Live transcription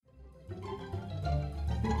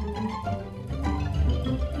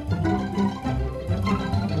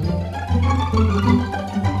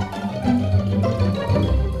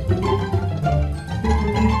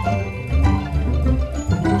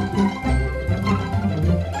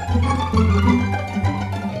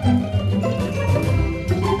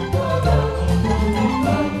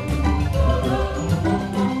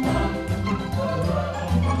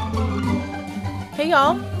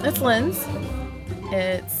y'all, it's Linz.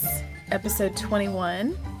 It's episode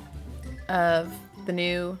 21 of the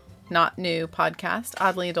new, not new podcast,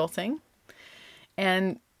 Oddly Adulting.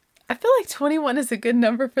 And I feel like 21 is a good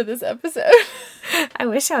number for this episode. I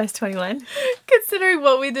wish I was 21. Considering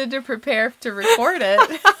what we did to prepare to record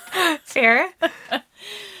it. Fair.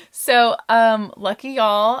 So, lucky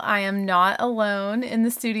y'all, I am not alone in the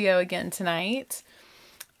studio again tonight.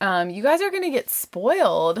 You guys are going to get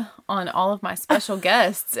spoiled on all of my special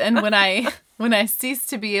guests. And when I cease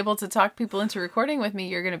to be able to talk people into recording with me,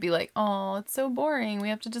 you're going to be like, oh, it's so boring. We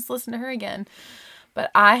have to just listen to her again. But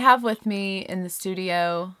I have with me in the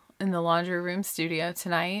studio, in the laundry room studio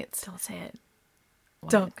tonight. Don't say it. What?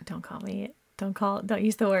 Don't call me. Don't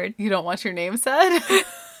use the word. You don't want your name said?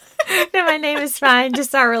 No, my name is fine.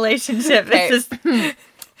 Just our relationship. Okay. It's just...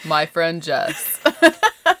 My friend Jess.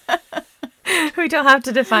 We don't have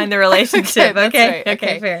to define the relationship, okay? Right.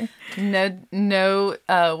 Okay, fair. No,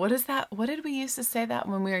 what is that? What did we used to say that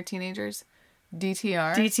when we were teenagers?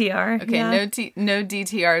 DTR? DTR. Okay, yeah. no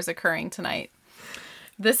DTR is occurring tonight.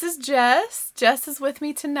 This is Jess. Jess is with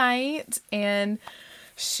me tonight, and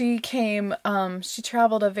she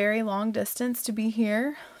traveled a very long distance to be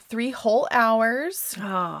here. 3 whole hours.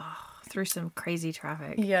 Oh, through some crazy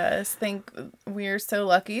traffic. Yes, we're so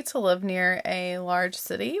lucky to live near a large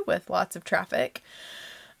city with lots of traffic.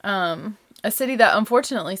 A city that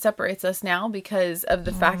unfortunately separates us now because of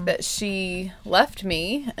the fact that she left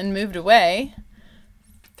me and moved away.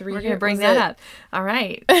 We're going to bring that up. All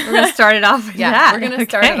right. We're going to start it off with yeah, that. We're going to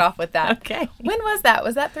start it off with that. Okay. When was that?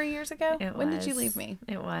 Was that 3 years ago? When did you leave me?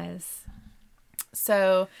 It was.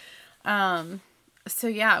 So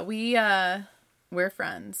yeah, we're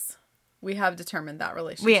friends. We have determined that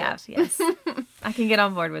relationship. We have, yes. I can get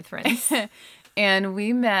on board with friends. And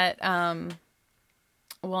we met,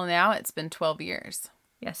 well, now it's been 12 years.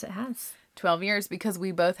 Yes, it has. 12 years because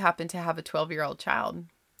we both happen to have a 12-year-old child.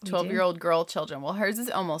 12-year-old girl children. Well, hers is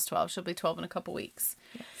almost 12. She'll be 12 in a couple weeks.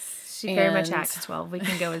 Yes. She very much acts 12. We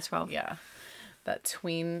can go with 12. Yeah. That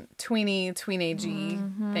tweenagey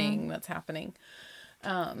thing that's happening.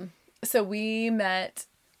 So we met...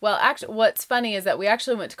 Well, actually, what's funny is that we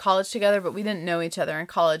actually went to college together, but we didn't know each other in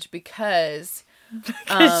college because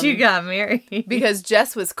you got married. Because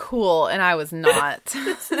Jess was cool and I was not.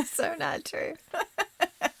 This is so not true.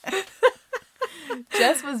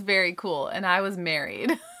 Jess was very cool and I was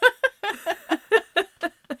married.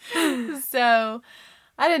 So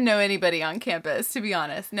I didn't know anybody on campus, to be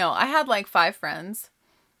honest. No, I had like 5 friends.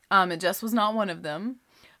 And Jess was not one of them.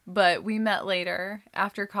 But we met later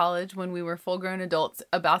after college when we were full-grown adults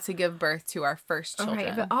about to give birth to our first children.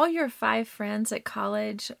 Right, but all your 5 friends at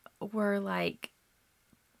college were like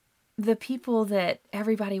the people that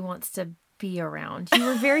everybody wants to be around. You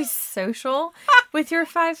were very social with your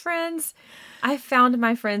 5 friends. I found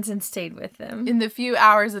my friends and stayed with them. In the few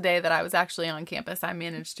hours a day that I was actually on campus, I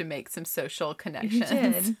managed to make some social connections.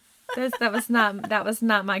 You did. That was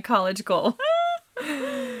not my college goal.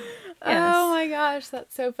 Yes. Oh my gosh,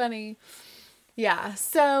 that's so funny. Yeah,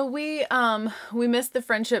 so we missed the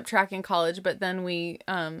friendship track in college, but then we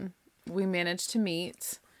managed to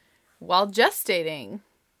meet while gestating.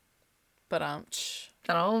 But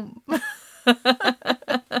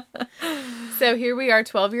so here we are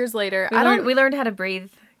 12 years later. We learned how to breathe.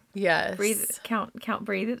 Yes. Count,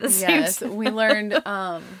 breathe at the same time. We learned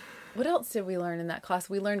what else did we learn in that class?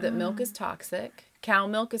 We learned that milk is toxic. Cow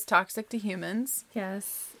milk is toxic to humans.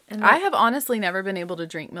 Yes. And I have honestly never been able to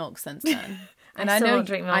drink milk since then. And I still don't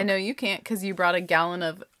drink milk. I know you can't because you brought a gallon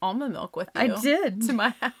of almond milk with you. I did. To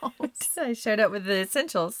my house. I showed up with the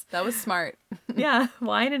essentials. That was smart. Yeah,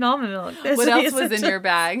 wine and almond milk. What else was in your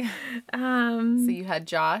bag? So you had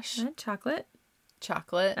Josh. I had chocolate.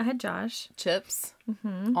 I had Josh. Chips.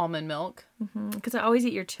 Almond milk. Because I always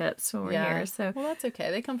eat your chips when we're here. So well, that's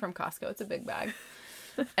okay. They come from Costco. It's a big bag.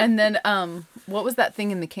 And then, what was that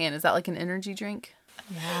thing in the can? Is that like an energy drink?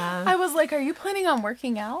 Yeah. I was like, are you planning on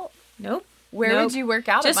working out? Nope. Where would you work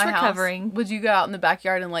out Just at my recovering. house? Would you go out in the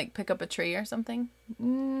backyard and like pick up a tree or something?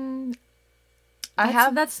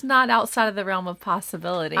 That's not outside of the realm of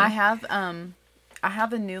possibility. I have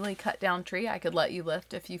a newly cut down tree I could let you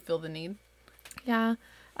lift if you feel the need. Yeah.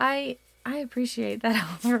 I appreciate that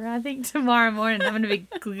offer. I think tomorrow morning I'm going to be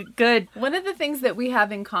good. One of the things that we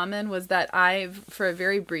have in common was that for a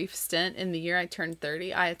very brief stint in the year I turned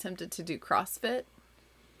 30, I attempted to do CrossFit.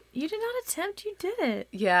 You did not attempt, you did it.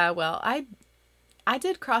 Yeah, well, I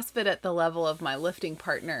did CrossFit at the level of my lifting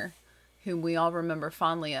partner, whom we all remember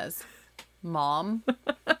fondly as Mom.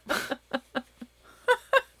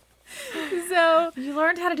 So So You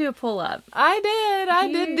learned how to do a pull-up. I did. I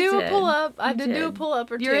You did do a did. pull-up. I You did do a did.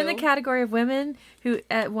 pull-up or two. You're in the category of women who,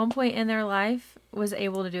 at one point in their life, was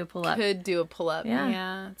able to do a pull-up. Could do a pull-up.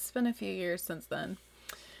 Yeah. It's been a few years since then.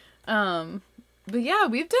 But yeah,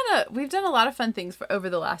 we've done a lot of fun things over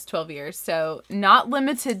the last 12 years. So not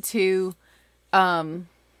limited to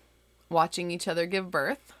watching each other give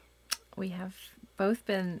birth. We have both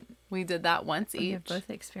been. We did that once We each. have both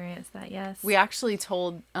experienced that. Yes. We actually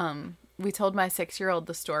told my 6-year-old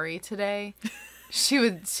the story today. She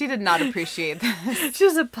did not appreciate this. She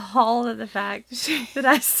was appalled at the fact that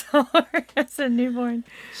I saw her as a newborn.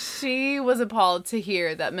 She was appalled to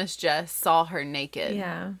hear that Miss Jess saw her naked.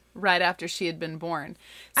 Yeah. Right after she had been born.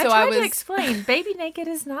 I tried to explain. Baby naked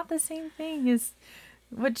is not the same thing as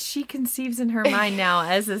what she conceives in her mind now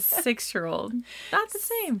as a 6-year-old. Not the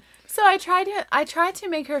same. So I tried to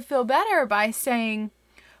make her feel better by saying,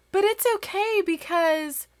 but it's okay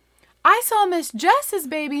because I saw Miss Jess's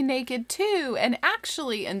baby naked too. And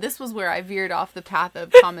actually, and this was where I veered off the path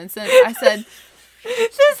of common sense. I said,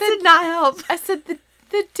 This did not help. I said, the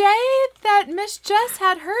day that Miss Jess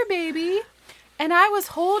had her baby and I was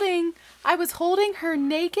holding her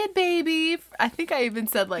naked baby. I think I even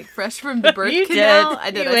said like fresh from the birth You canal. did.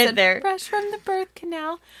 I did. You I went said there. fresh from the birth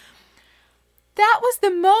canal. That was the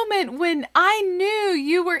moment when I knew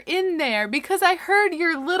you were in there because I heard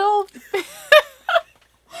your little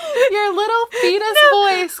fetus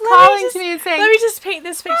voice calling to me and saying, Let me just paint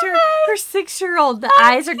this picture. Her 6-year-old, the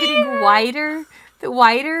eyes are getting whiter,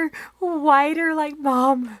 whiter, like,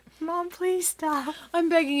 Mom, please stop. I'm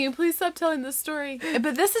begging you, please stop telling this story.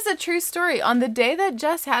 But this is a true story. On the day that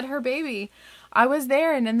Jess had her baby, I was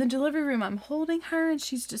there and in the delivery room, I'm holding her and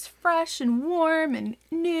she's just fresh and warm and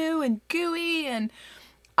new and gooey. And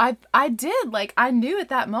I knew at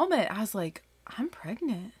that moment, I was like, I'm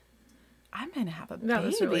pregnant. I'm going to have a baby. That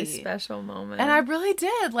was a really special moment. And I really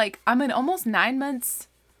did. Like, I'm in almost 9 months,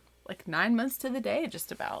 like 9 months to the day, just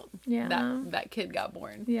about. Yeah. That kid got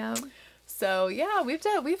born. Yeah. So yeah,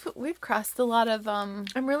 we've crossed a lot of I'm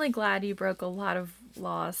really glad you broke a lot of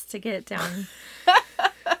laws to get down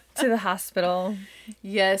to the hospital.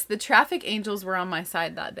 Yes, the traffic angels were on my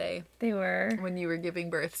side that day They were. when you were giving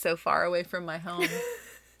birth so far away from my home.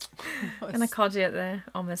 And I called you at the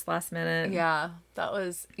almost last minute. Yeah, that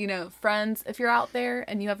was, friends, if you're out there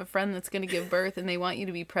and you have a friend that's going to give birth and they want you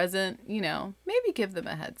to be present, maybe give them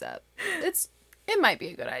a heads up. It might be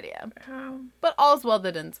a good idea. Oh, But all's well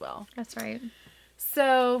that ends well. that's right.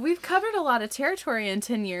 So we've covered a lot of territory in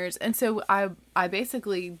 10 years. And so I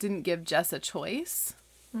basically didn't give Jess a choice.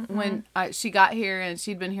 When she got here and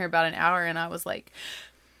she'd been here about an hour and I was like,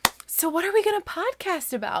 so what are we going to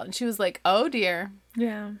podcast about? And she was like, oh dear.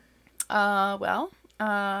 Yeah. But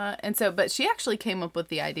she actually came up with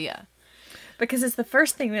the idea. Because it's the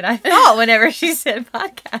first thing that I thought whenever she said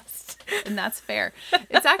podcast. And that's fair.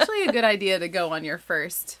 It's actually a good idea to go on your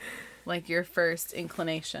first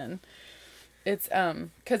inclination. It's,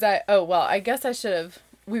 I guess I should have,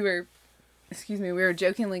 we were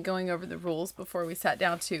jokingly going over the rules before we sat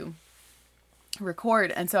down to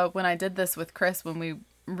record. And so when I did this with Chris, when we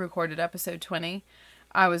recorded episode 20,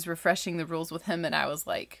 I was refreshing the rules with him and I was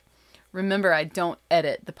like, remember, I don't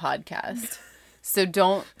edit the podcast. So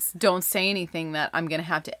don't say anything that I'm going to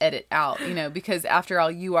have to edit out, because after all,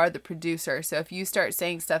 you are the producer. So if you start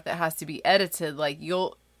saying stuff that has to be edited,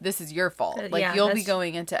 this is your fault. You'll be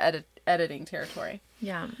going into editing territory.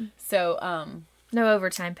 Yeah. So, no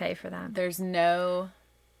overtime pay for that. there's no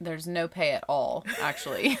pay at all,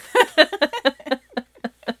 actually.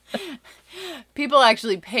 People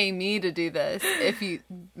actually pay me to do this.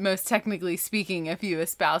 Most technically speaking, if you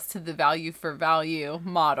espouse to the value for value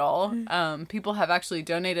model, people have actually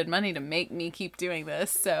donated money to make me keep doing this.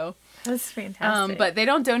 So That's fantastic. but they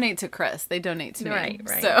don't donate to Chris. They donate to me.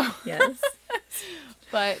 Right. So, Yes.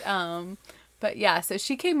 but yeah, so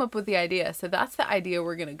she came up with the idea. So that's the idea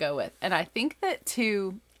we're going to go with. And I think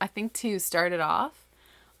to start it off,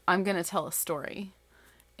 I'm going to tell a story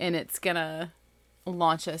and it's going to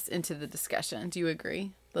launch us into the discussion. Do you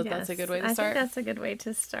agree that that's a good way to start? I think that's a good way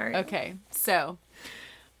to start. Okay. So,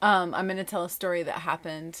 I'm going to tell a story that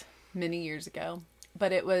happened many years ago,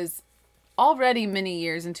 but it was already many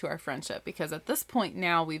years into our friendship because at this point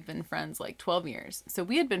now we've been friends like 12 years. So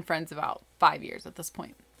we had been friends about 5 years at this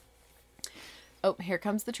point. Oh, here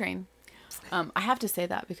comes the train. I have to say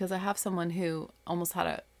that because I have someone who almost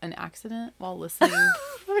had an accident while listening.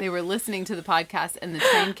 They were listening to the podcast and the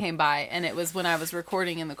train came by and it was when I was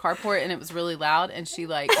recording in the carport and it was really loud and she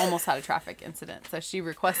almost had a traffic incident. So she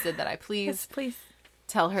requested that I please Yes, please.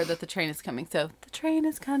 tell her that the train is coming. So the train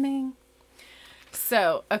is coming.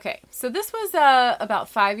 So, okay. So this was about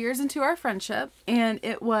 5 years into our friendship, and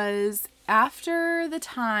it was after the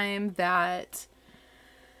time that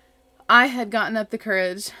I had gotten up the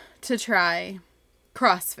courage to try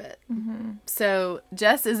CrossFit. Mm-hmm. So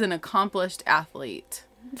Jess is an accomplished athlete.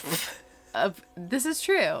 This is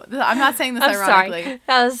true. I'm not saying this ironically. Sorry.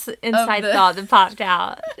 That was inside thought that popped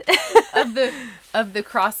out. of the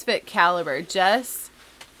CrossFit caliber. Jess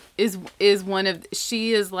is one of,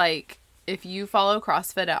 she is like, if you follow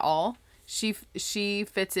CrossFit at all, she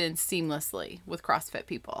fits in seamlessly with CrossFit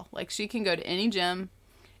people. Like, she can go to any gym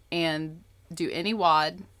and do any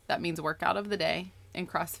WOD, that means workout of the day in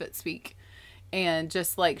CrossFit speak. And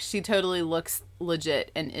just like, she totally looks legit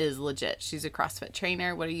and is legit. She's a CrossFit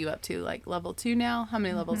trainer. What are you up to? Like level 2 now? How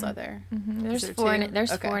many levels are there? Mm-hmm. There's four.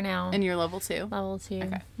 There's okay. 4 now. And you're level 2? Level 2.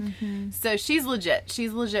 Okay. Mm-hmm. So she's legit.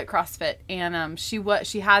 She's legit CrossFit, and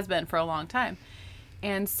she has been for a long time.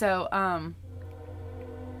 And so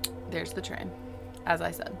there's the train, as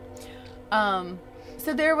I said.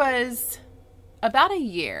 So there was about a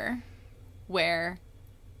year where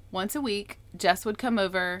once a week Jess would come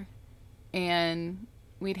over and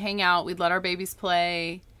we'd hang out, we'd let our babies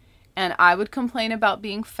play, and I would complain about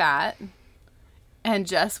being fat, and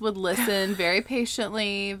Jess would listen very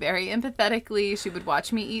patiently, very empathetically. She would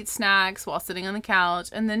watch me eat snacks while sitting on the couch,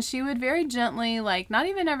 and then she would very gently, like, not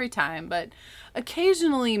even every time, but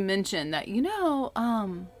occasionally mention that,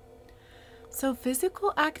 so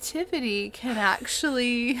physical activity can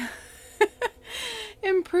actually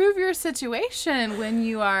improve your situation when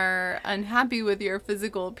you are unhappy with your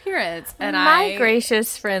physical appearance. And my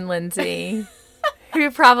gracious friend Lindsay, who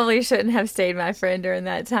probably shouldn't have stayed my friend during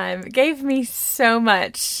that time, gave me so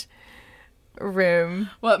much room.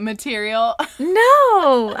 What, material?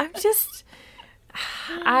 No,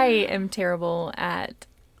 I am terrible at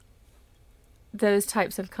those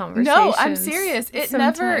types of conversations. No, I'm serious. It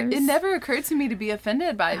never occurred to me to be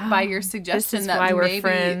offended by your suggestion that why maybe we're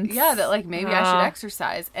friends. Yeah, that like maybe I should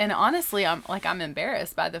exercise. And honestly, I'm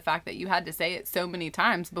embarrassed by the fact that you had to say it so many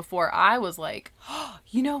times before I was like, oh,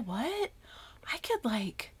 you know what? I could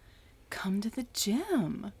like come to the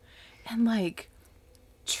gym and like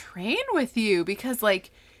train with you because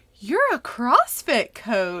like you're a CrossFit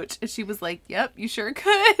coach. And she was like, yep, you sure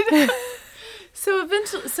could. So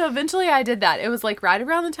eventually I did that. It was like right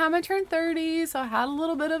around the time I turned 30. So I had a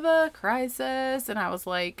little bit of a crisis, and I was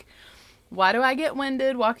like, why do I get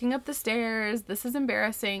winded walking up the stairs? This is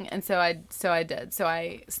embarrassing. And so I did. So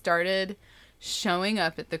I started showing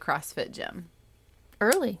up at the CrossFit gym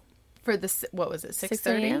early for the, what was it?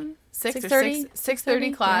 6:30?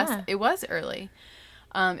 6:30 class. Yeah. It was early.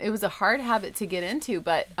 It was a hard habit to get into,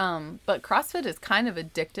 but CrossFit is kind of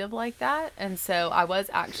addictive like that. And so I was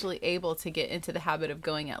actually able to get into the habit of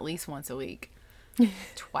going at least once a week,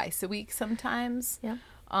 twice a week sometimes. Yeah.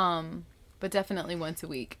 But definitely once a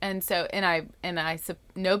week. And so,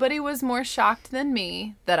 nobody was more shocked than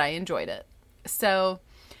me that I enjoyed it. So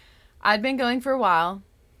I'd been going for a while.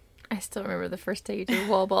 I still remember the first day you did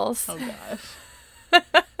wall balls. Oh gosh.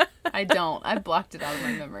 I don't. I blocked it out of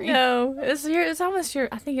my memory. No, it's almost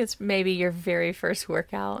I think it's maybe your very first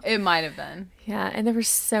workout. It might have been. Yeah, and there were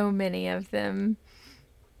so many of them.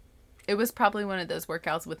 It was probably one of those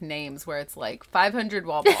workouts with names where it's like 500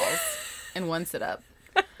 wall balls and one sit up.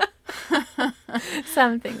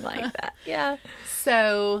 Something like that. Yeah.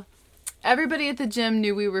 So everybody at the gym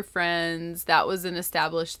knew we were friends. That was an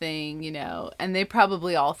established thing, and they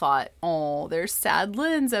probably all thought, oh, there's sad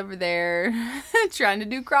Linz over there trying to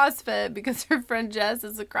do CrossFit because her friend Jess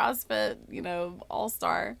is a CrossFit,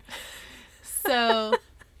 all-star. So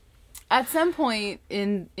at some point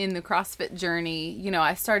in the CrossFit journey,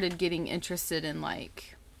 I started getting interested in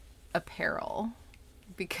like apparel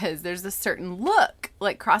because there's a certain look.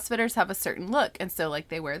 Like CrossFitters have a certain look. And so like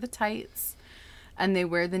they wear the tights and they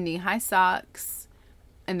wear the knee-high socks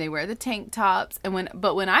and they wear the tank tops. And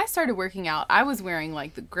when I started working out, I was wearing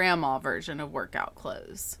like the grandma version of workout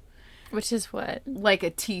clothes. Which is what? Like a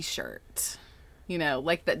t-shirt,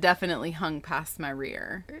 like that definitely hung past my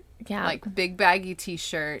rear. Yeah. Like big baggy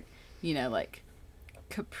t-shirt, like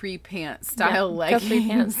capri pants style leggings. Capri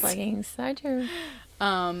pants leggings. I do.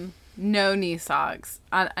 No knee socks.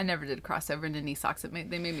 I never did crossover into knee socks. They made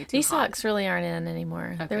me too knee hot. Socks really aren't in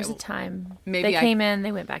anymore. Okay, there was a time. Maybe they came in,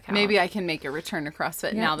 they went back out. Maybe I can make a return to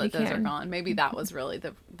CrossFit now that those are gone. Maybe that was really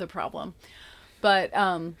the problem. But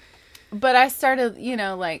I started,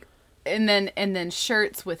 and then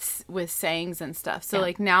shirts with sayings and stuff. So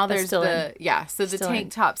like now there's so the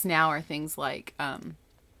tank tops now are things like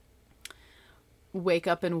Wake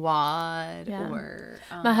Up and Wad, Yeah. or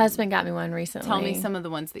My husband got me one recently. tell me some of the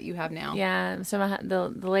ones that you have now. Yeah. So the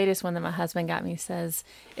latest one that my husband got me says,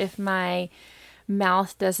 "If my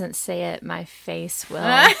mouth doesn't say it, my face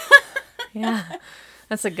will." Yeah.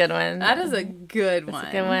 That's a good one. That is a good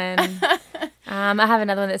one. Good one. I have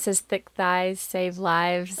another one that says "Thick thighs save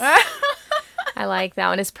lives." I like that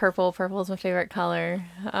one. It's purple. Purple is my favorite color.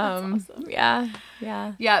 Awesome. Yeah.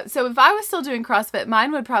 Yeah. So if I was still doing CrossFit,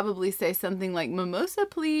 mine would probably say something like "Mimosa,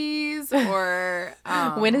 please," or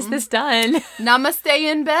When is this done? "Namaste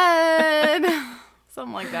in bed,"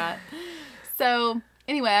 something like that. So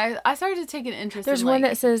anyway, I started to take an interest. There's in, one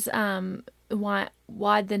like, that says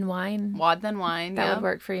 "Wad then wine." "Wad then wine." That yeah. would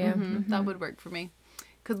work for you. Mm-hmm. That would work for me,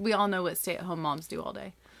 because we all know what stay-at-home moms do all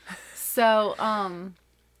day. So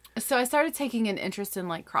so I started taking an interest in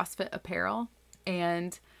like CrossFit apparel,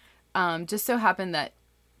 and just so happened that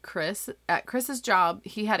at Chris's job,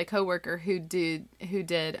 he had a coworker who did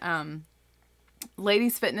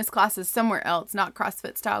ladies fitness classes somewhere else, not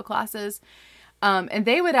CrossFit style classes. And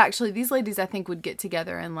they would actually, these ladies I think would get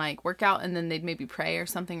together and like work out, and then they'd maybe pray or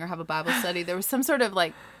something or have a Bible study. There was some sort of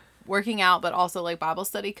like working out, but also like Bible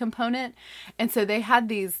study component. And so they had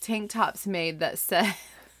these tank tops made that said,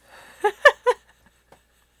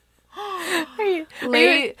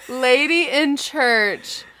 lady in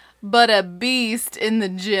church, but a beast in the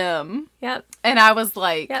gym. Yep. And I was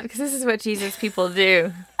like, Yeah, because this is what Jesus people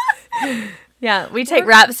do. Yeah, we take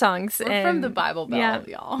rap songs. We're from the Bible Belt,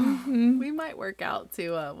 y'all. Mm-hmm. We might work out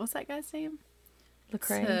to, what's that guy's name?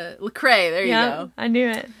 Lecrae. Lecrae, there you go. I knew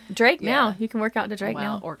it. Drake Yeah. now. You can work out to Drake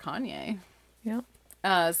now. Or Kanye. Yep.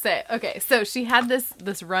 So she had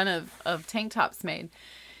this run of tank tops made.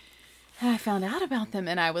 And I found out about them,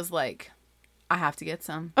 and I was like, I have to get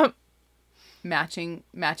some. Matching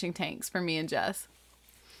tanks for me and Jess.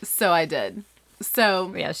 So I did.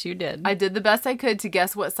 So Yes, you did. I did the best I could to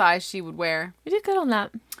guess what size she would wear. You did good on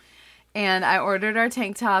that. And I ordered our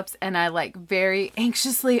tank tops, and I like very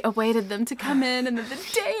anxiously awaited them to come in, and then the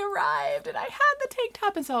day arrived, and I had the tank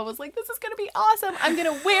top, and so I was like, this is going to be awesome. I'm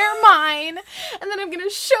going to wear mine, and then I'm going to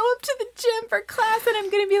show up to the gym for class, and I'm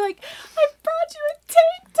going to be like, I brought you a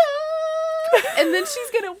tank top, and then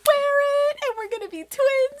she's going to wear it, and we're going to be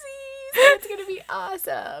twinsies, and it's going to be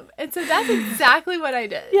awesome. And so that's exactly what I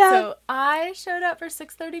did. Yeah. So I showed up for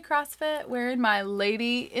 6:30 CrossFit wearing my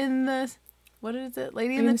lady in the... What is it?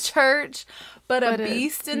 Lady in the church, but a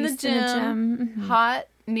beast in the gym. Mm-hmm. Hot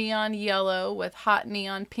neon yellow with hot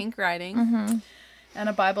neon pink writing and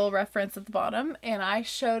a Bible reference at the bottom. And I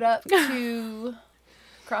showed up to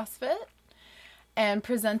CrossFit and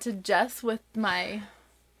presented Jess with my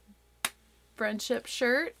friendship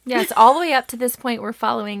shirt. Yes, all the way up to this point, we're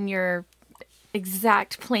following your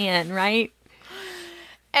exact plan, right?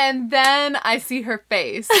 And then I see her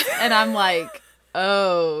face and I'm like,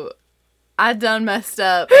 oh, I done messed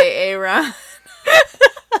up, AA Ron.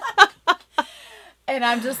 And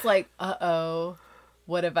I'm just like, uh-oh,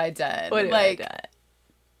 what have I done? What have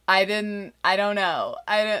I done? I don't know.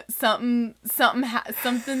 Something,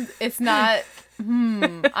 it's not,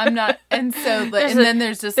 I'm not, and so, then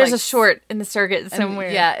there's just there's like. a short in the circuit somewhere.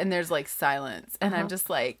 And there's like silence. And I'm just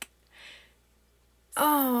like,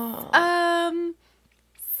 oh.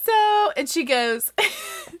 So, and she goes,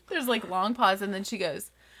 there's like long pause, and then she goes,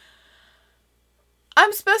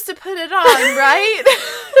 I'm supposed to put it on, right?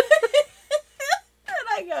 And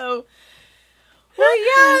I go, well,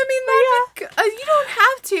 yeah, I mean, you don't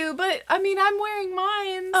have to, but I mean, I'm wearing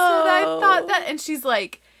mine, so I thought that, and she's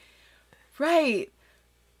like, right,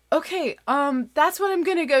 okay, that's what I'm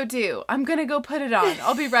gonna go do. I'm gonna go put it on.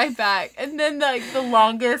 I'll be right back. And then like the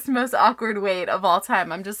longest, most awkward wait of all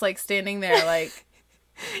time. I'm just like standing there like,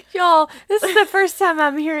 Y'all, this is the first time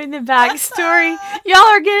I'm hearing the backstory. Y'all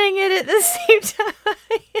are getting it at the same time.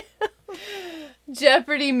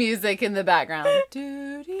 Jeopardy music in the background.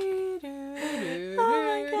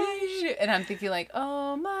 And I'm thinking like,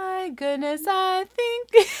 oh my goodness, I think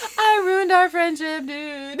I ruined our friendship,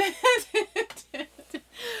 dude.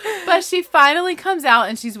 But she finally comes out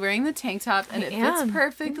and she's wearing the tank top and it fits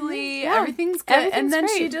perfectly. Yeah. Everything's good. And then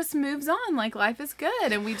she just moves on like life is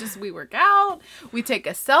good. And we work out. We take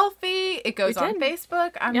a selfie. It goes on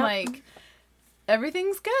Facebook. I'm like,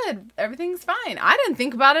 everything's good. Everything's fine. I didn't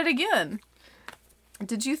think about it again.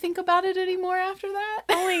 Did you think about it anymore after that?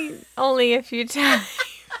 Only a few times.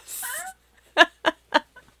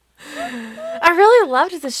 I really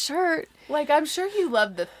loved the shirt. Like, I'm sure you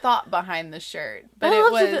loved the thought behind the shirt, but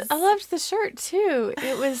I loved the shirt too.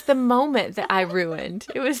 It was the moment that I ruined.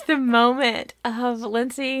 It was the moment of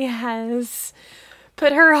Lindsay has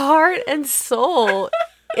put her heart and soul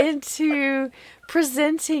into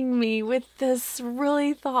presenting me with this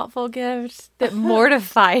really thoughtful gift that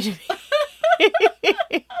mortified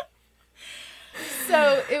me.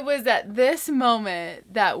 So it was at this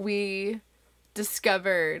moment that we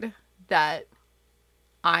discovered that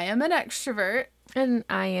I am an extrovert. And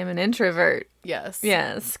I am an introvert. Yes.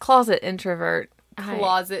 Yes. Closet introvert.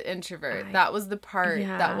 Closet introvert. That was the part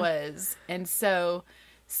Yeah. that was. And so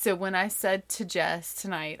when I said to Jess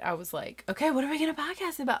tonight, I was like, okay, what are we going to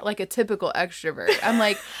podcast about? Like a typical extrovert. I'm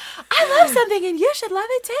like, I love something and you should love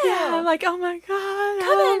it too. Yeah, I'm like, oh my God.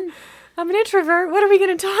 Come in. I'm an introvert. What are we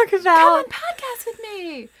going to talk about? Come and podcast with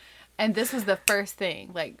me. And this was the first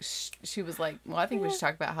thing. Like, she was like, well, I think we should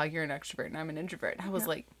talk about how you're an extrovert and I'm an introvert. I was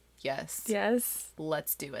like, yes. Yes.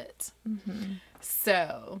 Let's do it. Mm-hmm.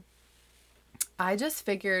 So I just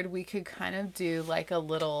figured we could kind of do like a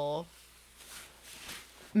little,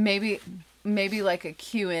 maybe like a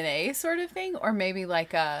Q&A sort of thing, or maybe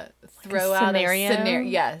like a throw out scenario? a scenario.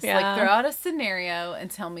 Yes. Yeah. Like throw out a scenario and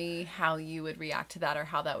tell me how you would react to that or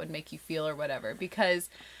how that would make you feel or whatever. Because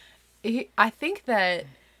I think that,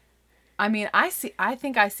 I mean, I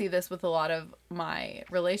think I see this with a lot of my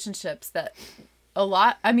relationships, that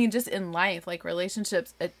just in life, like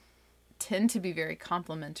relationships tend to be very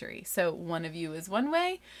complementary. So one of you is one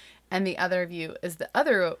way and the other of you is the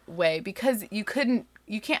other way, because you can't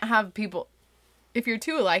have people, if you're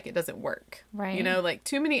two alike, it doesn't work. Right. You know, like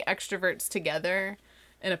too many extroverts together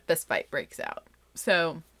and a fist fight breaks out.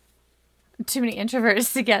 So Too many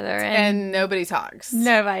introverts together. and nobody talks.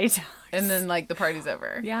 Nobody talks. And then like the party's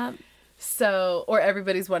over. Yeah. So, or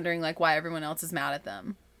everybody's wondering like why everyone else is mad at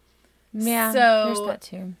them. Yeah. So, there's that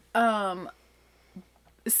too.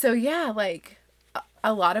 So yeah, like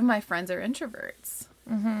a lot of my friends are introverts.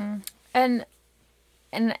 And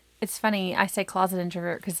it's funny, I say closet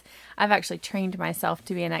introvert because I've actually trained myself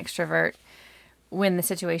to be an extrovert when the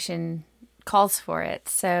situation calls for it.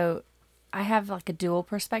 So I have like a dual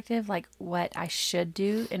perspective, like what I should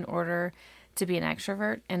do in order to be an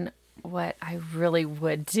extrovert and what I really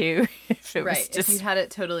would do if it was just if you had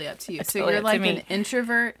it totally up to you. So totally you're up to like me. an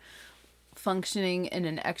introvert functioning in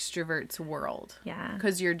an extrovert's world. Yeah.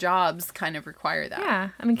 Because your jobs kind of require that. Yeah.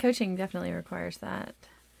 I mean, coaching definitely requires that.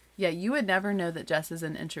 Yeah, you would never know that Jess is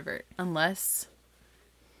an introvert unless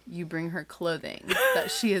you bring her clothing that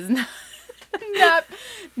she is not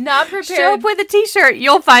prepared. Show up with a t-shirt.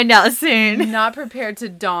 You'll find out soon. Not prepared to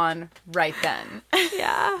don right then.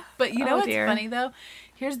 Yeah. But you know what's dear. funny though?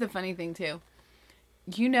 Here's the funny thing too.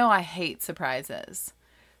 You know I hate surprises.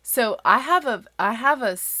 So I have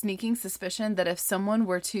a sneaking suspicion that if someone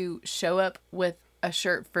were to show up with a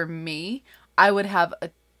shirt for me, I would have a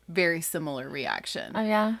very similar reaction. Oh,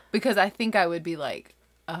 yeah. Because I think I would be like,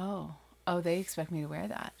 oh, they expect me to wear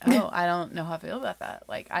that. Oh, I don't know how I feel about that.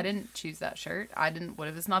 Like, I didn't choose that shirt. What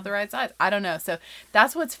if it's not the right size? I don't know. So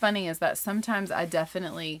that's what's funny, is that sometimes I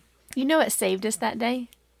definitely... You know what saved us that day?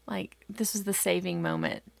 Like, this was the saving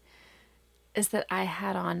moment. Is that I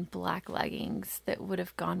had on black leggings that would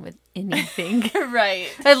have gone with anything. Right.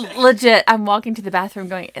 And legit, I'm walking to the bathroom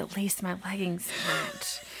going, at least my leggings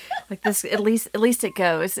match. Like this, at least it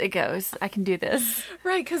goes. It goes. I can do this.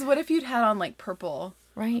 Right, because what if you'd had on like purple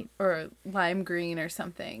Right. or lime green or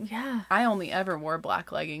something? Yeah. I only ever wore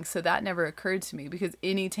black leggings, so that never occurred to me, because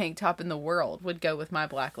any tank top in the world would go with my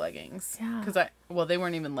black leggings. Yeah. Because they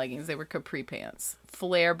weren't even leggings, they were capri pants.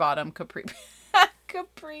 Flare bottom capri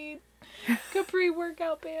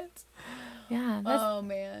workout pants. Yeah. Oh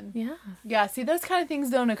man. Yeah. Yeah, see, those kind of things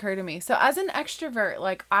don't occur to me. So as an extrovert,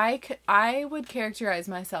 like I would characterize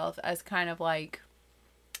myself as kind of like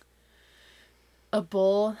a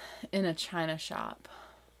bull in a china shop,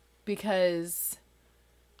 because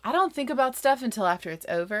I don't think about stuff until after it's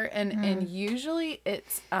over, and usually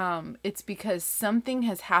it's because something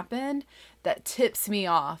has happened that tips me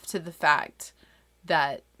off to the fact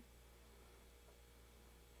that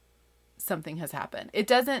something has happened. It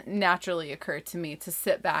doesn't naturally occur to me to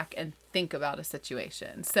sit back and think about a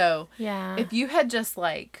situation. So Yeah. if you had just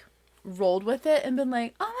like rolled with it and been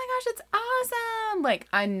like, oh my gosh, it's awesome, like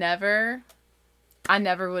I never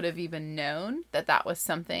would have even known that was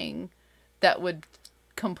something that would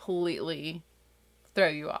completely throw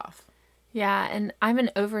you off. Yeah, and I'm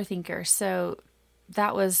an overthinker, so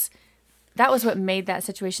that was what made that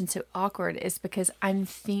situation so awkward, is because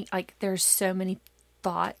there's so many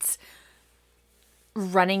thoughts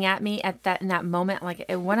running at me in that moment. Like,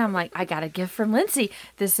 one, I'm like, I got a gift from Lindsay.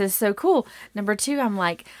 This is so cool. Number two, I'm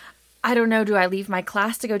like, I don't know. Do I leave my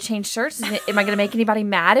class to go change shirts? Am I going to make anybody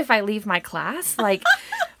mad if I leave my class? Like,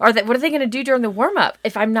 Or what are they going to do during the warm up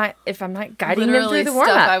if I'm not guiding them Literally through the warm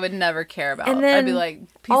stuff up? I would never care about. And then I'd be like,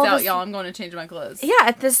 peace all of out, a y'all. I'm going to change my clothes. Yeah,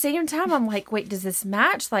 at the same time, I'm like, wait, does this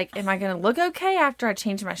match? Like, am I going to look okay after I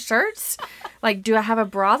change my shirts? Like, do I have a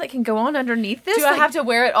bra that can go on underneath this? Do I have to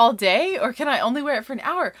wear it all day, or can I only wear it for an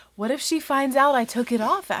hour? What if she finds out I took it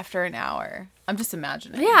off after an hour? I'm just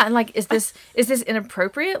imagining. Yeah, and like, is this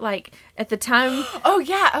inappropriate? Like, at the time... Oh,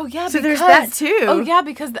 yeah. So there's that, too. Oh, yeah,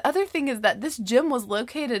 because the other thing is that this gym was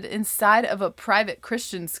located inside of a private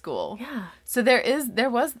Christian school. Yeah. So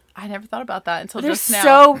I never thought about that until There's just now.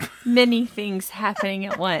 so many things happening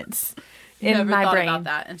at once in Never my thought brain. about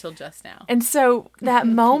that until just now. And so that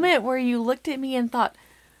moment where you looked at me and thought,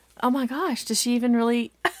 oh my gosh, does she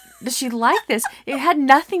like this? It had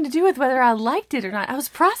nothing to do with whether I liked it or not. I was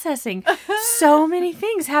processing so many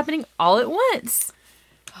things happening all at once.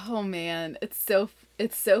 Oh man, it's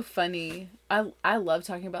so funny. I love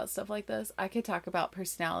talking about stuff like this. I could talk about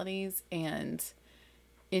personalities and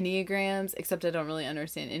Enneagrams, except I don't really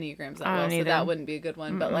understand Enneagrams that well, so that wouldn't be a good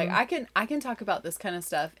one. Mm-mm. But like I can talk about this kind of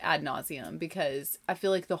stuff ad nauseum because I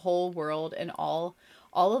feel like the whole world and all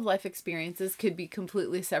of life experiences could be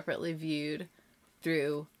completely separately viewed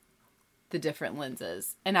through the different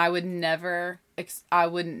lenses. And I would I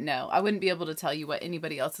wouldn't know. I wouldn't be able to tell you what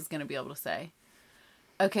anybody else is going to be able to say.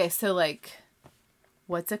 Okay, so like,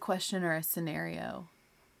 what's a question or a scenario?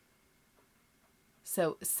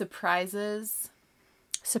 So surprises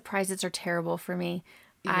are terrible for me.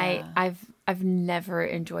 Yeah. I've never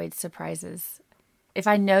enjoyed surprises. If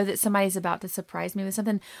I know that somebody's about to surprise me with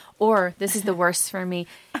something, or this is the worst for me,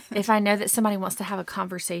 if I know that somebody wants to have a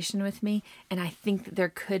conversation with me and I think that there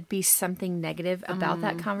could be something negative about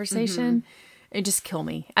that conversation, it just kill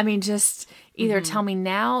me. I mean, just either tell me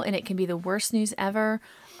now and it can be the worst news ever,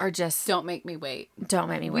 or just don't make me wait. Don't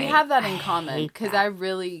make me wait. We have that in common because I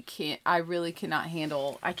really cannot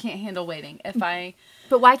handle. I can't handle waiting.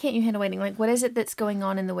 But why can't you handle waiting? Like, what is it that's going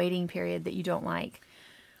on in the waiting period that you don't like?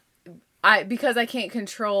 Because I can't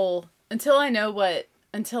control until I know what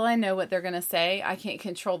they're going to say, I can't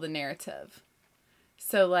control the narrative.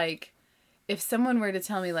 So like if someone were to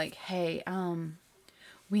tell me like, "Hey,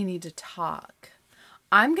 we need to talk."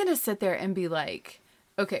 I'm going to sit there and be like,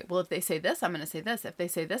 "Okay, well if they say this, I'm going to say this. If they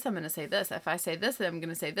say this, I'm going to say this. If I say this, then I'm going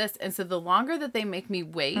to say this." And so the longer that they make me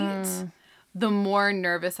wait, the more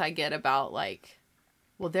nervous I get about like,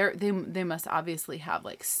 well, they must obviously have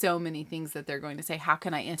like so many things that they're going to say. How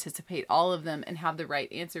can I anticipate all of them and have the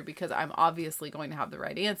right answer? Because I'm obviously going to have the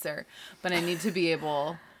right answer, but I need to be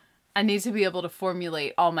able to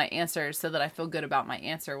formulate all my answers so that I feel good about my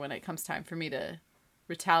answer when it comes time for me to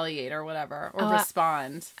retaliate or whatever, or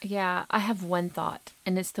respond. Yeah, I have one thought,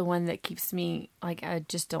 and it's the one that keeps me, like, I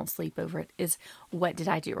just don't sleep over it, is what did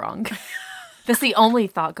I do wrong? That's the only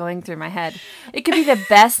thought going through my head. It could be the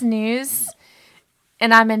best news,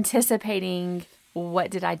 and I'm anticipating,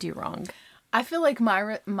 what did I do wrong? I feel like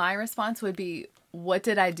my response would be, what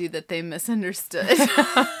did I do that they misunderstood?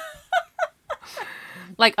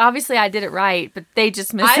 Like, obviously I did it right, but they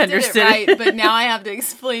just misunderstood. I did it right, but now I have to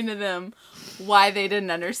explain to them why they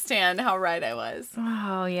didn't understand how right I was.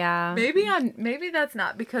 Oh, yeah. Maybe that's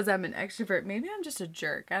not because I'm an extrovert. Maybe I'm just a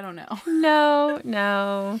jerk. I don't know.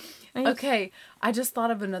 No. Okay, I just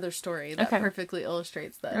thought of another story that perfectly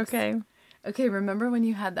illustrates this. Okay, remember when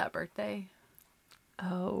you had that birthday?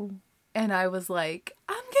 Oh. And I was like,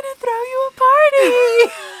 I'm gonna throw you a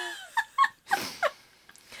party.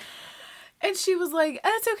 And she was like,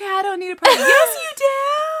 that's okay, I don't need a party. Yes, you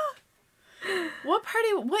do. What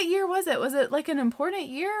party? What year was it? Was it like an important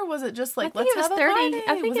year? Or was it just like, let's have a 30. party?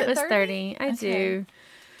 I think it was 30. I do.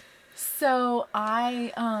 So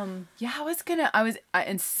I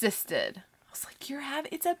insisted. I was like,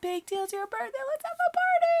 it's a big deal. It's your birthday. Let's have a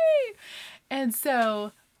party. And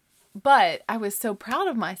so, but I was so proud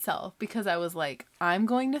of myself because I was like, I'm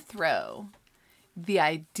going to throw the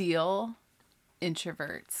ideal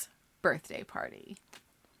introvert's birthday party.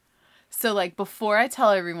 So like before I tell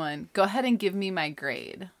everyone, go ahead and give me my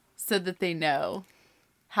grade so that they know,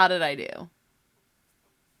 how did I do?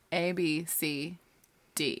 A, B, C,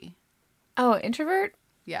 D. Oh, introvert?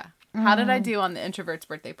 Yeah. How did I do on the introvert's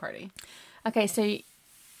birthday party? Okay, so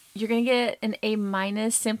you're going to get an A-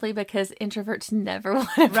 simply because introverts never want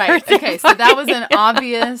a Right. birthday Okay, so that was an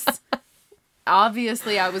obvious...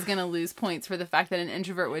 Obviously, I was going to lose points for the fact that an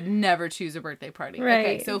introvert would never choose a birthday party. Right.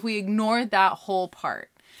 Okay, so if we ignored that whole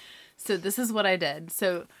part. So this is what I did.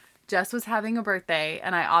 So Jess was having a birthday,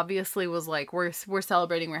 and I obviously was like, we're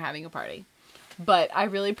celebrating, we're having a party. But I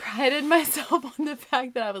really prided myself on the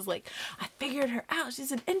fact that I was like, I figured her out.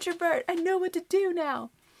 She's an introvert. I know what to do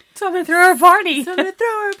now. So I'm going to throw her a party.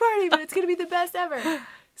 But it's going to be the best ever.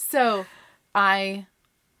 So I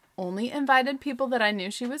only invited people that I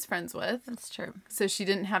knew she was friends with. That's true. So she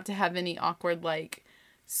didn't have to have any awkward, like,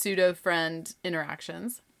 pseudo-friend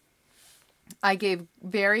interactions. I gave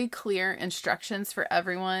very clear instructions for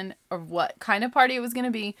everyone of what kind of party it was going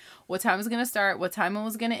to be, what time it was going to start, what time it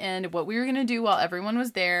was going to end, what we were going to do while everyone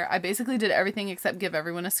was there. I basically did everything except give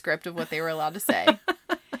everyone a script of what they were allowed to say.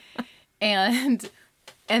 And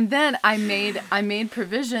then I made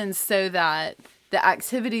provisions so that the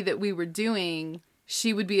activity that we were doing,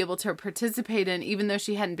 she would be able to participate in, even though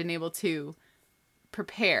she hadn't been able to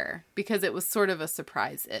prepare, because it was sort of a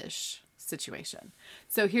surprise-ish situation.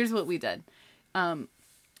 So here's what we did.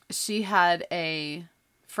 She had a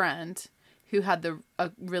friend who had has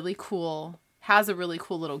a really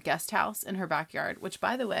cool little guest house in her backyard, which,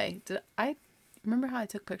 by the way, remember how I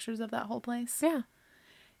took pictures of that whole place? Yeah.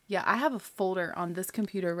 Yeah, I have a folder on this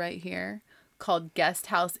computer right here called Guest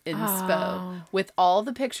House Inspo with all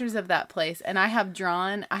the pictures of that place. And I have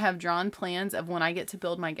drawn plans of when I get to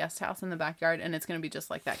build my guest house in the backyard, and it's going to be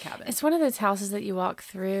just like that cabin. It's one of those houses that you walk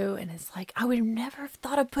through and it's like, I would never have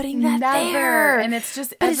thought of putting that there. And it's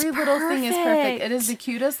just, every little thing is perfect. It is the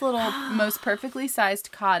cutest little, most perfectly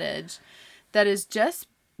sized cottage that is just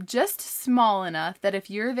small enough that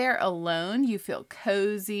if you're there alone, you feel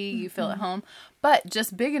cozy, you feel at home, but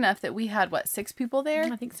just big enough that we had 6 people there.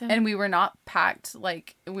 I think so. And we were not packed in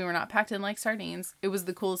like sardines. It was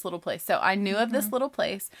the coolest little place. So I knew of this little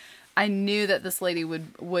place. I knew that this lady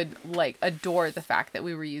would like adore the fact that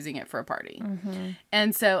we were using it for a party.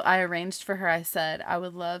 And so I arranged for her. I said, I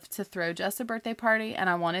would love to throw Jess a birthday party and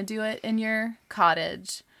I want to do it in your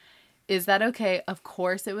cottage. Is that okay? Of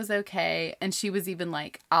course it was okay. And she was even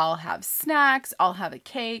like, I'll have snacks. I'll have a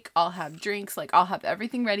cake. I'll have drinks. Like, I'll have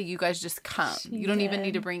everything ready. You guys just come. You don't even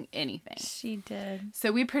need to bring anything. She did.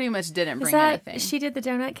 So we pretty much didn't bring anything. She did the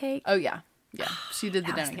donut cake? Oh, yeah. Yeah. She did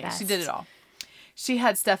the donut cake. Best. She did it all. She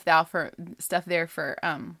had stuff there for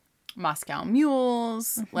Moscow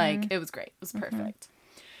mules. Like, it was great. It was perfect.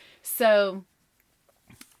 So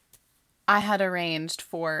I had arranged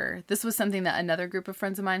this was something that another group of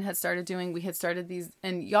friends of mine had started doing. We had started these,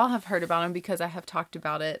 and y'all have heard about them because I have talked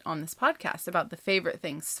about it on this podcast, about the favorite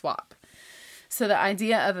things swap. So the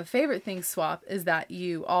idea of a favorite thing swap is that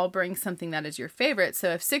you all bring something that is your favorite.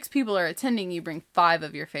 So if 6 people are attending, you bring 5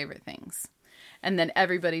 of your favorite things. And then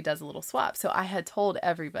everybody does a little swap. So I had told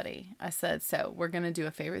everybody, I said, so we're going to do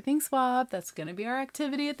a favorite thing swap. That's going to be our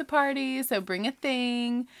activity at the party. So bring a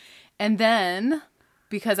thing. And then,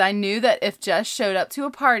 because I knew that if Jess showed up to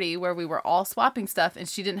a party where we were all swapping stuff and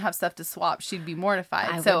she didn't have stuff to swap, she'd be mortified.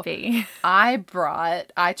 I would be.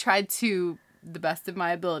 I tried to, the best of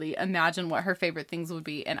my ability, imagine what her favorite things would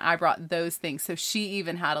be. And I brought those things. So she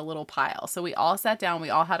even had a little pile. So we all sat down. We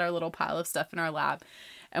all had our little pile of stuff in our lab.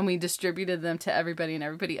 And we distributed them to everybody, and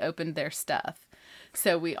everybody opened their stuff.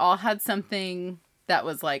 So we all had something that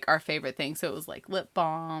was like our favorite thing. So it was like lip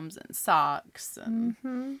balms and socks.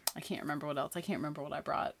 And I can't remember what else. I can't remember what I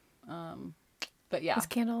brought. But yeah. Was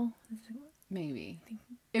candle? Maybe.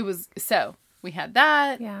 It was, so we had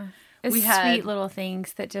that. Yeah. We had sweet little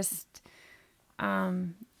things that just,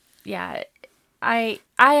 yeah. I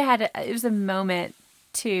had, it was a moment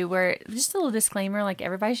too, where just a little disclaimer, like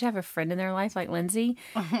everybody should have a friend in their life like Lindsay,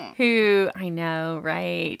 who I know,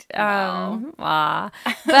 right? But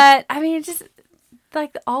I mean, just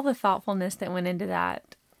like all the thoughtfulness that went into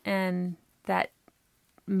that, and that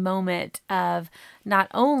moment of not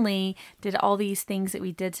only did all these things that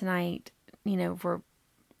we did tonight, were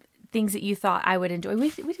things that you thought I would enjoy. We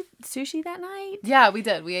did sushi that night. Yeah, we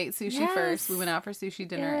did. We ate sushi first. We went out for sushi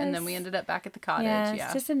dinner, and then we ended up back at the cottage. Yes,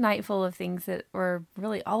 yeah, just a night full of things that were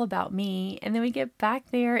really all about me. And then we get back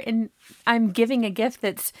there, and I'm giving a gift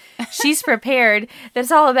that's she's prepared.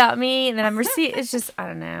 That's all about me, and then I'm receiving. It's just, I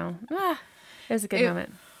don't know. It was a good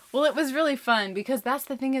moment. Well, it was really fun because that's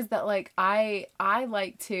the thing, is that like I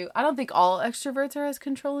like to. I don't think all extroverts are as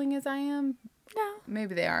controlling as I am. No,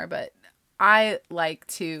 maybe they are, but I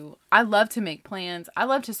love to make plans. I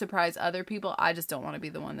love to surprise other people. I just don't want to be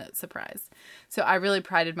the one that's surprised. So I really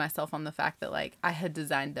prided myself on the fact that like I had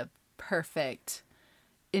designed the perfect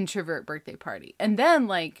introvert birthday party. And then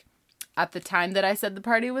like at the time that I said the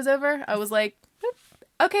party was over, I was like,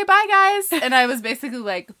 okay, bye guys. And I was basically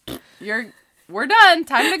like, we're done.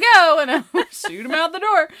 Time to go. And I shoot him out the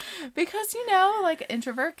door because, like an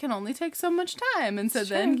introvert can only take so much time. And so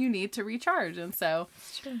then you need to recharge. And so,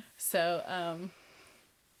 so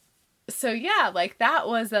yeah, like that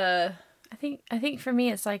was I think for me,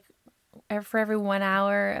 it's like for every 1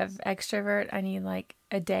 hour of extrovert, I need like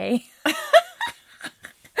a day.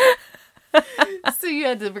 So you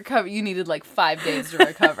had to recover. You needed like 5 days to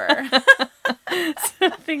recover.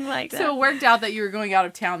 Something like that. So it worked out that you were going out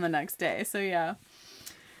of town the next day. So yeah.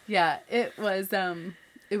 Yeah, it was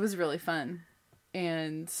really fun.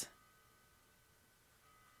 And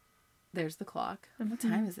there's the clock. What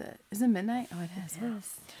time is it? Is it midnight? Oh, it is.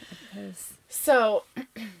 It is. So,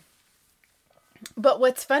 but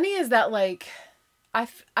what's funny is that, like, I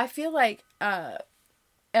feel like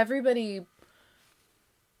everybody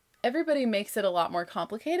makes it a lot more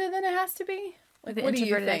complicated than it has to be. Like, The what do you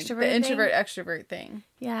introvert, think? extrovert The thing? introvert extrovert thing.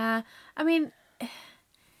 Yeah. I mean,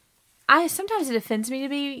 sometimes it offends me to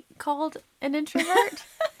be called an introvert.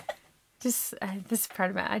 Just this is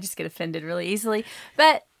part of I just get offended really easily.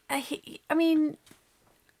 But I mean,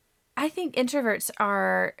 I think introverts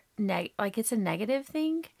are it's a negative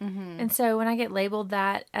thing, and so when I get labeled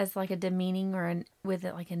that as like a demeaning or with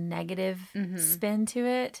like a negative spin to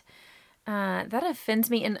it, that offends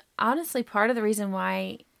me. And honestly, part of the reason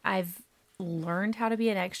why I've learned how to be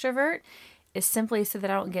an extrovert is simply so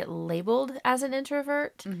that I don't get labeled as an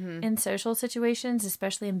introvert in social situations,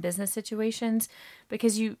 especially in business situations,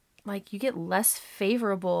 because you get less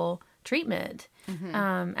favorable treatment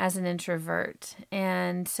as an introvert.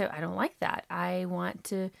 And so I don't like that. I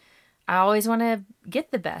always want to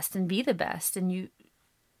get the best and be the best. And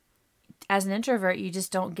as an introvert, you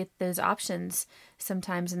just don't get those options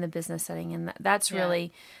sometimes in the business setting. And that's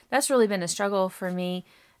really been a struggle for me.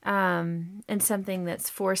 And something that's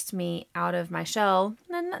forced me out of my shell.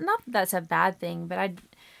 And not that that's a bad thing, but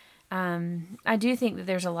I do think that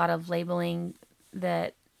there's a lot of labeling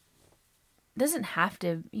that doesn't have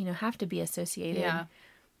to be associated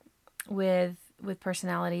with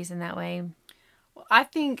personalities in that way. Well, I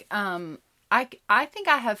think I think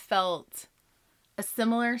I have felt a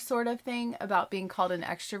similar sort of thing about being called an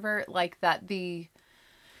extrovert, like that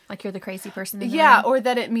like you're the crazy person in the yeah, room. or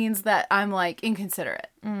that it means that I'm like inconsiderate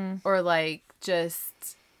or like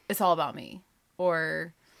just it's all about me,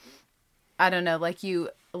 or I don't know, like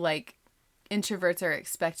introverts are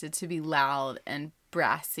expected to be loud and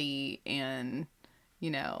brassy and,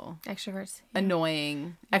 extroverts,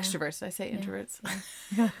 annoying. Extroverts. Did I say introverts?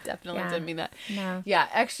 Yeah. Definitely didn't mean that. No. Yeah,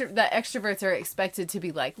 that extroverts are expected to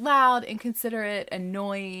be like loud, inconsiderate,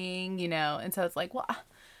 annoying, and so it's like, well,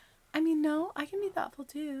 I mean, no, I can be thoughtful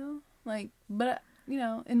too. Like, but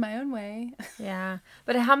in my own way. Yeah.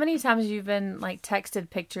 But how many times have you been like texted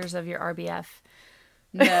pictures of your RBF?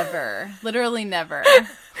 Never. Literally never.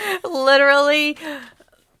 Literally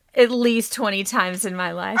at least 20 times in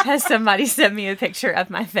my life has somebody sent me a picture of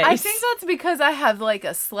my face. I think that's because I have like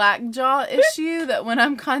a slack jaw issue that when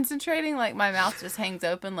I'm concentrating, like my mouth just hangs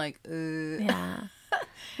open like, ugh. Yeah.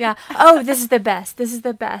 Yeah. Oh, this is the best. This is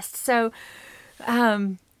the best. So,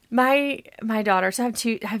 my daughters, I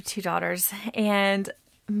have two daughters, and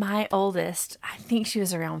my oldest, I think she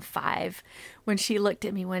was around 5 when she looked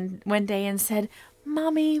at me one day and said,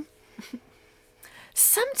 "Mommy,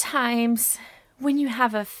 sometimes when you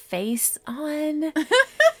have a face on,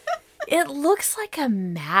 it looks like a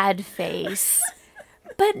mad face.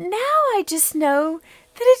 But now I just know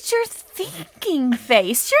that it's your thinking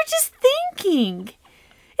face. You're just thinking.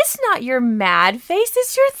 It's not your mad face,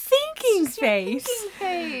 it's your thinking face." Thinking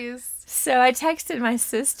face. So I texted my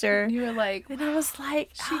sister. You were like, and I was like,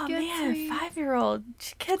 she oh gets man, me. 5-year-old,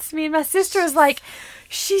 she gets me. And my sister was like,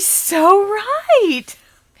 she's so right.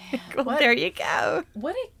 Well, what- there you go.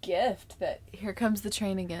 what a gift that here comes the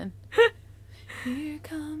train again. Here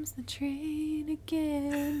comes the train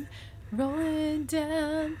again, rolling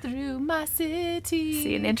down through my city.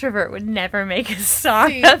 See, an introvert would never make a song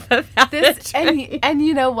See, about this, a train. and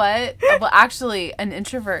you know what? Well, actually, an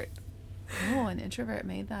introvert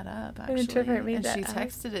made that up. Actually, introvert made and that she up.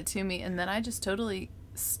 texted it to me, and then I just totally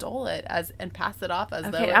stole it and passed it off as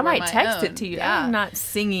though Okay, it I were might my text own. it to you. Yeah. I'm not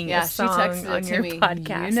singing Yeah, a she song texted on it to your me.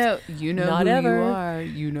 podcast. You know Not who ever. you are.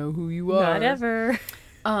 You know who you are. Not ever.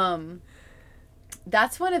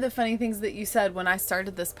 That's one of the funny things that you said when I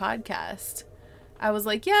started this podcast. I was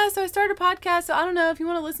like, yeah, so I started a podcast, so I don't know if you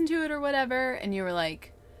want to listen to it or whatever. And you were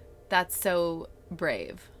like, that's so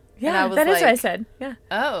brave. And I Yeah, was that is like, what I said. Yeah.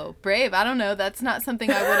 oh, brave. I don't know. That's not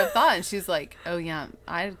something I would have thought. And she's like, oh, yeah,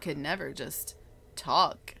 I could never just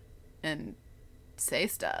talk and say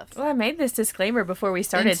stuff. Well, I made this disclaimer before we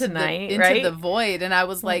started tonight, into right? the void. And I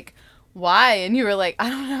was like, why? And you were like, I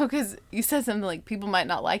don't know, because you said something like people might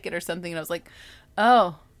not like it or something. And I was like,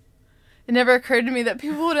 oh, it never occurred to me that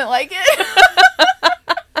people wouldn't like it.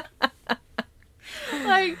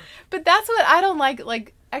 Like, but that's what I don't like.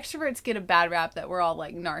 Like, extroverts get a bad rap that we're all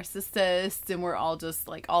like narcissists and we're all just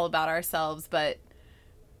like all about ourselves. But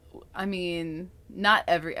I mean, not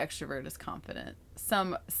every extrovert is confident.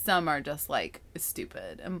 Some are just like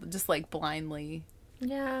stupid and just like blindly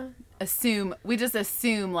Yeah. We just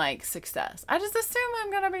assume like success. I just assume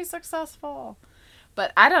I'm going to be successful.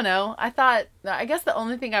 But I don't know. I guess the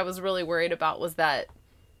only thing I was really worried about was that,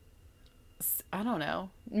 I don't know.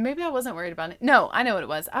 Maybe I wasn't worried about it. No, I know what it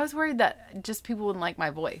was. I was worried that just people wouldn't like my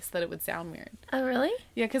voice, that it would sound weird. Oh, really?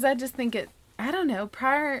 Yeah, because I just think I don't know,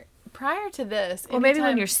 prior to this. Well, maybe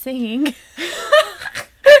when you're singing.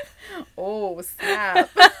 Oh, snap.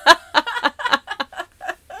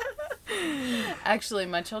 Actually,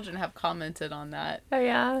 my children have commented on that. Oh,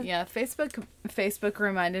 yeah? Yeah, Facebook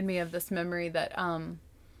reminded me of this memory that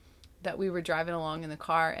that we were driving along in the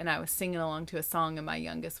car and I was singing along to a song and my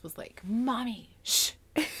youngest was like, "Mommy, shh."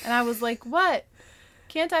 And I was like, "What?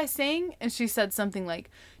 Can't I sing?" And she said something like,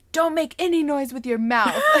 "Don't make any noise with your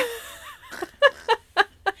mouth."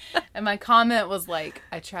 And my comment was like,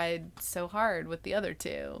 I tried so hard with the other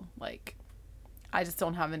two. Like, I just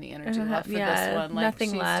don't have any energy left for this one. Like,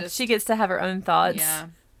 nothing left. She gets to have her own thoughts. Yeah.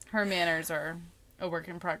 Her manners are a work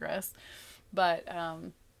in progress. But,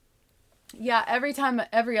 yeah,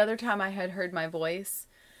 every other time I had heard my voice,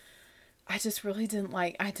 I just really didn't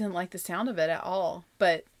like the sound of it at all.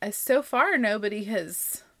 But so far, nobody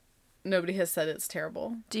has said it's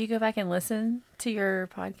terrible. Do you go back and listen to your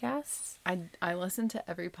podcasts? I listen to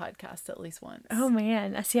every podcast at least once. Oh,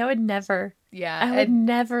 man. See, I would never. Yeah. I would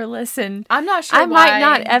never listen. I'm not sure I might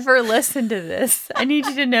not ever listen to this. I need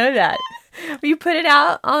you to know that. You put it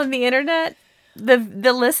out on the internet,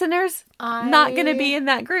 the listeners not going to be in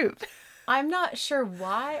that group. I'm not sure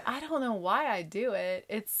why. I don't know why I do it.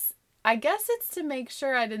 I guess it's to make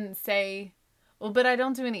sure I didn't say, well, but I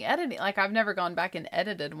don't do any editing. Like, I've never gone back and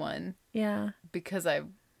edited one. Yeah. Because I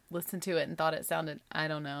listened to it and thought it sounded, I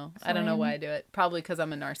don't know. I don't know why I do it. Probably because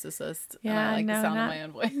I'm a narcissist. Yeah, and I like the sound of my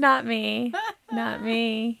own voice. Not me. Not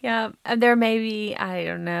me. Yeah. And there may be, I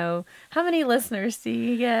don't know. How many listeners do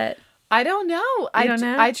you get? I don't know. You don't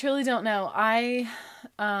know? I truly don't know.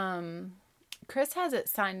 Chris has it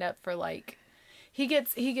signed up for like, he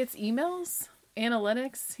gets emails,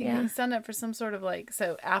 analytics. He signed up for some sort of like,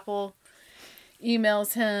 so Apple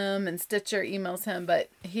emails him and Stitcher emails him, but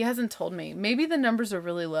he hasn't told me. Maybe the numbers are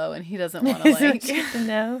really low and he doesnn't want to like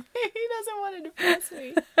no. He doesn't want to depress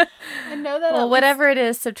me. I know that. Well, whatever it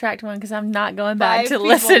is, subtract one because I'm not going back to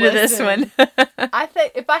listen to this one. I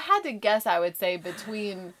think if I had to guess, I would say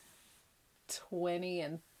between 20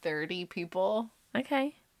 and 30 people.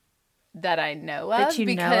 Okay. That I know of,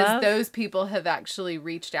 because those people have actually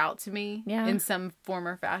reached out to me in some form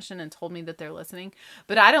or fashion and told me that they're listening.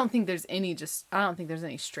 But I don't think there's any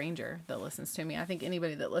stranger that listens to me. I think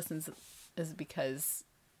anybody that listens is because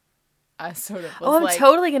I sort of was I'm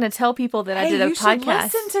totally going to tell people that I did a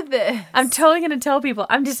podcast. Listen to this. I'm totally going to tell people.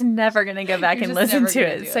 I'm just never going to go back and listen to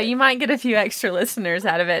it. So you might get a few extra listeners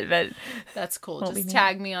out of it, but that's cool. Just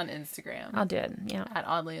tag me on Instagram. I'll do it. Yeah. At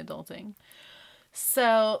Oddly Adulting.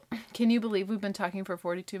 So, can you believe we've been talking for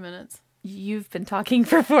 42 minutes? You've been talking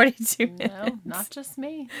for 42 minutes. No, not just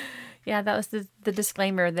me. Yeah, that was the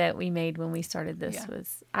disclaimer that we made when we started this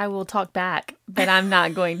was, I will talk back, but I'm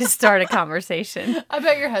not going to start a conversation. I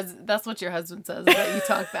bet that's what your husband says, that you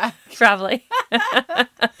talk back. Probably. I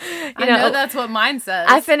know that's what mine says.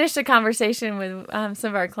 I finished a conversation with some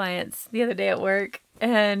of our clients the other day at work.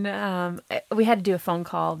 And we had to do a phone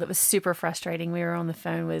call that was super frustrating. We were on the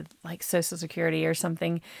phone with like Social Security or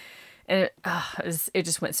something, and it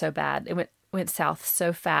just went so bad. It went south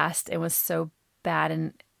so fast. It was so bad,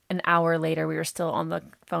 and an hour later, we were still on the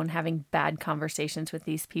phone having bad conversations with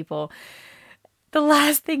these people. The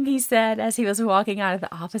last thing he said as he was walking out of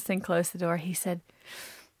the office and closed the door, he said,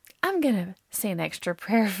 "I'm gonna say an extra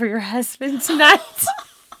prayer for your husband tonight."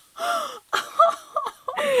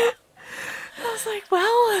 I was like,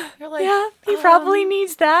 well, yeah, he probably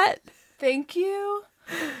needs that. Thank you.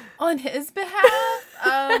 On his behalf.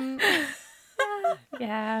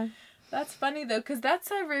 Yeah. That's funny, though, because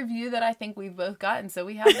that's a review that I think we've both gotten, so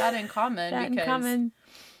we have that in common.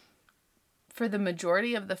 For the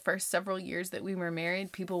majority of the first several years that we were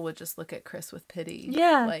married, people would just look at Chris with pity.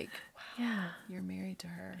 Yeah. Like, wow, you're married to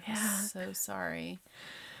her. Yeah. I'm so sorry.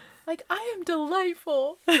 Like, I am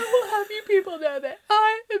delightful. I will have you people know that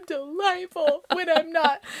I am delightful when I'm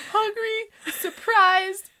not hungry,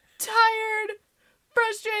 surprised, tired,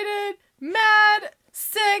 frustrated, mad,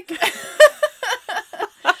 sick.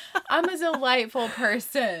 I'm a delightful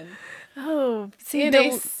person. Oh, see, in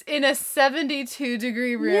a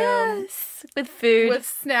 72-degree room. Yes, with food. With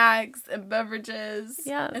snacks and beverages.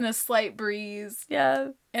 Yeah. And a slight breeze. Yeah.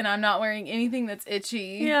 And I'm not wearing anything that's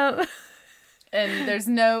itchy. Yeah. And there's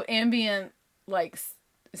no ambient, like,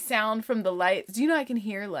 sound from the lights. Do you know I can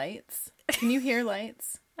hear lights? Can you hear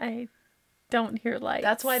lights? I don't hear lights.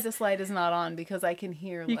 That's why this light is not on, because I can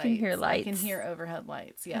hear lights. You can hear lights. I can hear overhead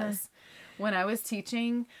lights, yes. When I was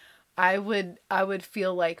teaching, I would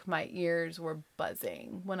feel like my ears were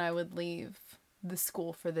buzzing when I would leave the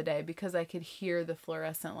school for the day, because I could hear the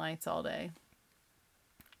fluorescent lights all day.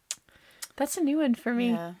 That's a new one for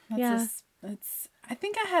me. Yeah. I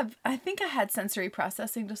think I had sensory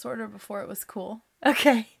processing disorder before it was cool.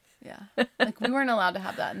 Okay. Yeah. Like, we weren't allowed to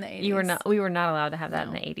have that in the 80s. We were not allowed to have that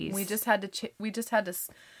in the 80s. We just had to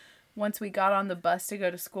once we got on the bus to go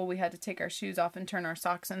to school, we had to take our shoes off and turn our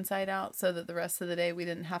socks inside out so that the rest of the day we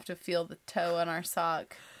didn't have to feel the toe on our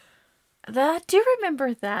sock. I do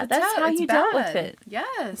remember that. That's how you dealt with it. Yes.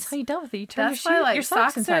 That's how you dealt with it. You turned That's why, like, your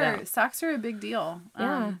socks inside out. Socks are a big deal.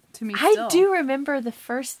 Yeah. To me, I do remember the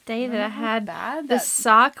first day that I had the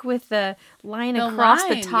sock with the line across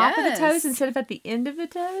the top of the toes instead of at the end of the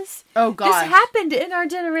toes. Oh, gosh. This happened in our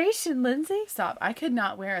generation, Lindsay. Stop. I could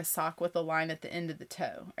not wear a sock with a line at the end of the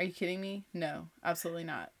toe. Are you kidding me? No, absolutely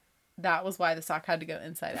not. That was why the sock had to go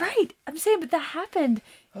inside out. Right. I'm saying, but that happened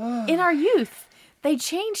in our youth. They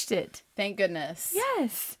changed it. Thank goodness.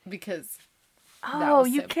 Yes. Because... Oh,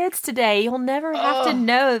 you kids today, you'll never have to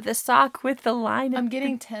know the sock with the line. I'm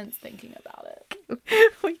getting tense thinking about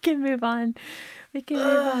it. We can move on.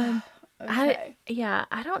 Okay.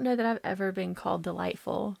 I don't know that I've ever been called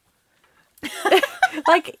delightful.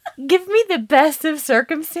 Like, give me the best of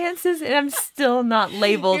circumstances and I'm still not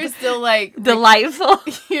labeled. You're still like... delightful.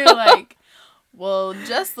 You're like... Well,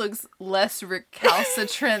 Jess looks less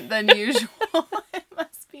recalcitrant than usual. It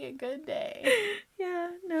must be a good day.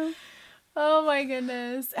 Yeah, no. Oh my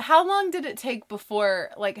goodness. How long did it take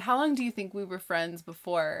before, like, how long do you think we were friends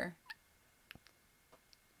before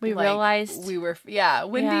we realized we were,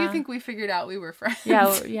 when do you think we figured out we were friends?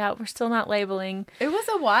 Yeah, we're still not labeling. It was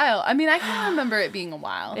a while. I mean, I can remember it being a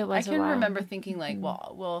while. It was I can a while. remember thinking, like,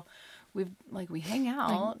 well, we hang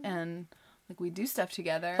out and... Like, we do stuff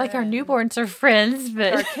together. Like, our newborns are friends,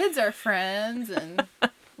 but... Our kids are friends, and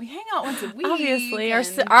we hang out once a week. Obviously, our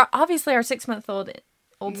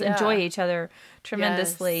 6-month-olds enjoy each other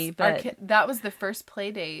tremendously, but... that was the first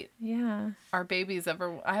play date. Yeah. Our babies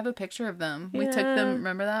ever... I have a picture of them. We took them...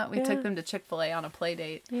 Remember that? We took them to Chick-fil-A on a play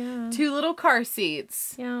date. Yeah. 2 little car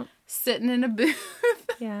seats. Yeah. Sitting in a booth.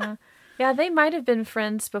 Yeah. Yeah, they might have been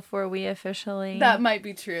friends before we officially... That might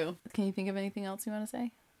be true. Can you think of anything else you want to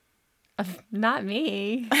say? Not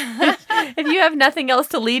me. If you have nothing else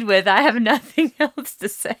to lead with, I have nothing else to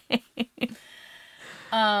say.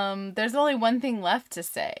 There's only one thing left to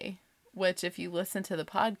say, which if you listen to the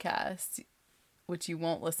podcast, which you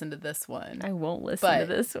won't listen to this one. I won't listen to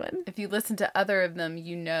this one. If you listen to other of them,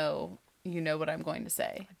 you know what I'm going to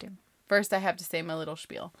say. I do. First, I have to say my little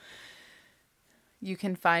spiel. You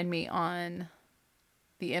can find me on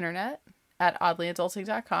the internet at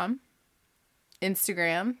oddlyadulting.com,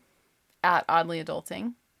 Instagram at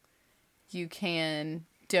oddlyadulting. You can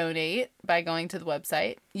donate by going to the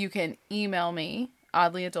website. You can email me,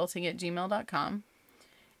 oddlyadulting@gmail.com.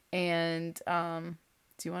 And do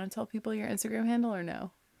you want to tell people your Instagram handle or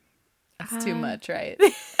no? It's too much, right?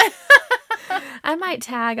 I might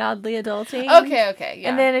tag Oddly Adulting. Okay, yeah.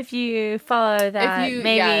 And then if you follow that,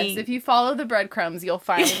 if you follow the breadcrumbs, you'll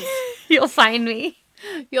find you'll find me.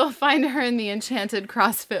 You'll find her in the enchanted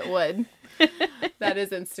CrossFit wood. That is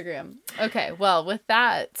Instagram. Okay, well, with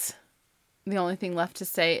that, the only thing left to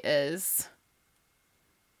say is,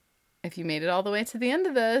 if you made it all the way to the end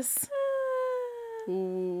of this,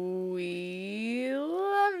 we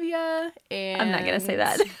love ya. And I'm not going to say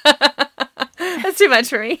that. That's too much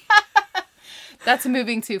for me. That's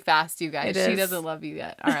moving too fast, you guys. It She is. doesn't love you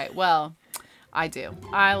yet. All right, well, I do.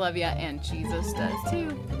 I love ya, and Jesus does too.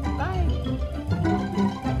 Bye.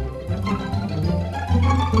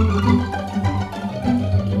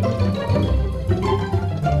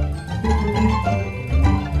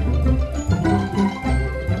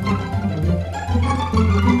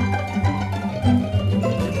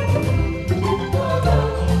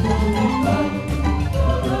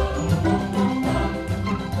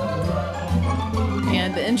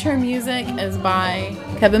 And the intro music is by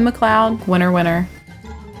Kevin MacLeod, Winner Winner.